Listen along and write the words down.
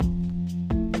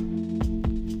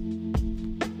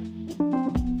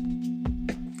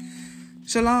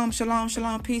Shalom, shalom,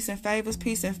 shalom, peace and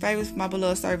favors, my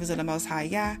beloved servants of the Most High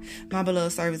Yah, my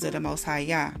beloved servants of the Most High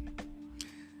Yah.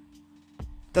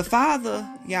 The Father,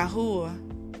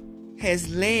 Yahuwah, has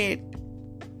led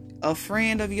a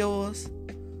friend of yours,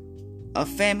 a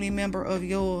family member of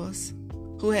yours,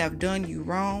 who have done you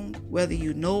wrong, whether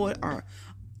you know it or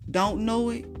don't know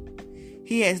it.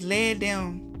 He has led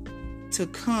them to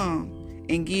come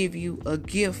and give you a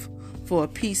gift for a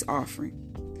peace offering.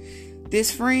 This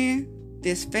friend,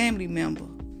 this family member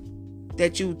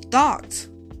that you thought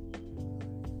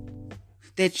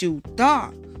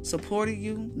supported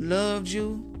you, loved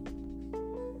you,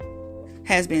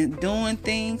 has been doing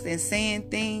things and saying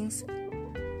things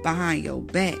behind your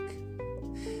back.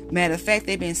 Matter of fact,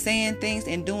 they've been saying things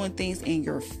and doing things in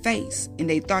your face, and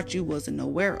they thought you wasn't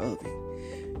aware of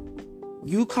it.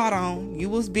 You caught on. You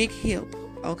was big hip.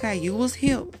 Okay, you was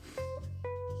hip.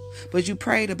 But you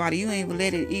prayed about it. You ain't even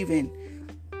let it even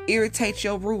irritate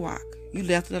your ruach. You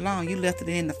left it alone. You left it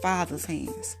in the Father's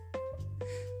hands.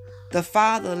 The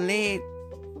Father led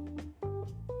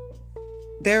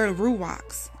their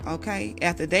ruachs, okay,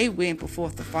 after they went before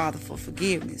the Father for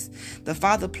forgiveness. The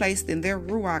Father placed in their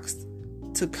ruachs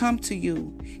to come to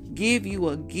you, give you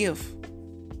a gift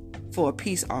for a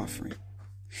peace offering,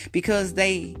 because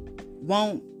they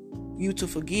want you to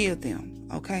forgive them,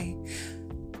 okay?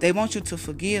 They want you to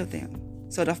forgive them.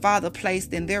 So the Father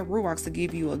placed in their ruachs to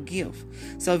give you a gift.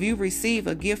 So if you receive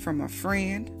a gift from a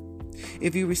friend,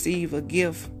 if you receive a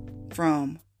gift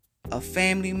from a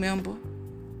family member,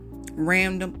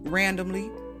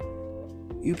 randomly,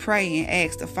 you pray and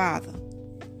ask the Father,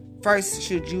 first,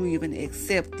 should you even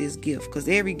accept this gift? Because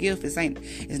every gift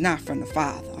is not from the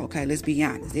Father. Okay, let's be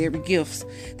honest. Every gift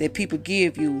that people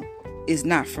give you is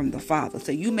not from the Father.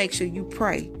 So you make sure you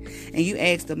pray and you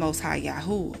ask the Most High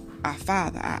Yahuwah, our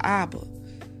Father, our Abba,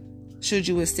 should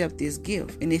you accept this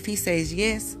gift? And if he says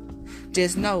yes,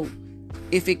 just know,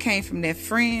 if it came from that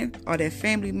friend or that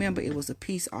family member, it was a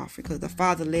peace offering, because the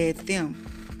Father led them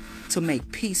to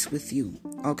make peace with you.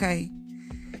 Okay,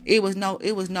 it was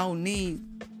no need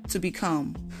to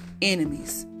become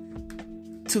enemies,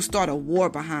 to start a war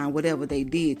behind whatever they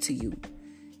did to you.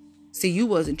 See, you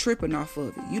wasn't tripping off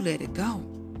of it. You let it go.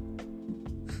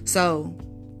 So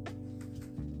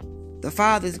the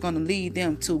Father is going to lead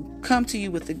them to come to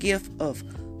you with the gift of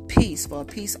peace, for a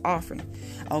peace offering.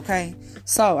 Okay,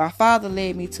 so our Father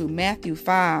led me to Matthew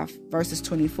 5 verses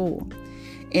 24,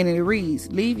 and it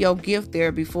reads, leave your gift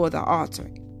there before the altar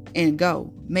and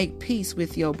go make peace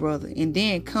with your brother, and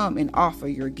then come and offer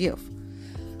your gift.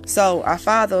 So our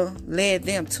Father led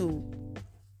them to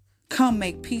come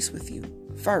make peace with you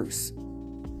first.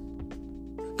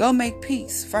 Go make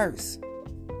peace first,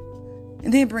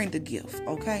 and then bring the gift.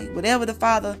 Okay, whatever the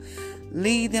Father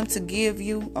lead them to give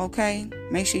you, okay,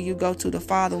 make sure you go to the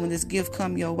Father when this gift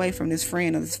come your way from this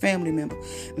friend or this family member.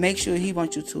 Make sure he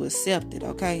wants you to accept it.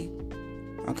 Okay,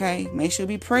 make sure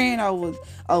be praying over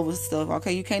stuff.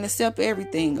 Okay, you can't accept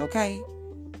everything. Okay,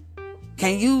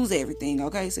 can't use everything.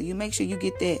 Okay, so you make sure you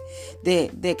get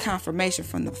that confirmation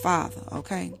from the Father.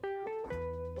 Okay,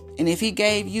 and if he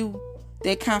gave you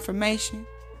that confirmation,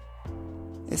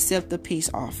 accept the peace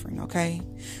offering. Okay,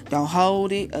 don't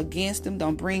hold it against them.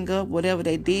 Don't bring up whatever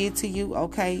they did to you.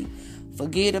 Okay,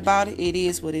 forget about it. It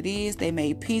is what it is. They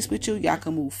made peace with you. Y'all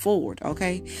can move forward.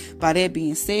 Okay, by that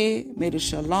being said, may the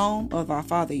shalom of our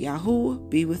Father Yahuwah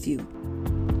be with you.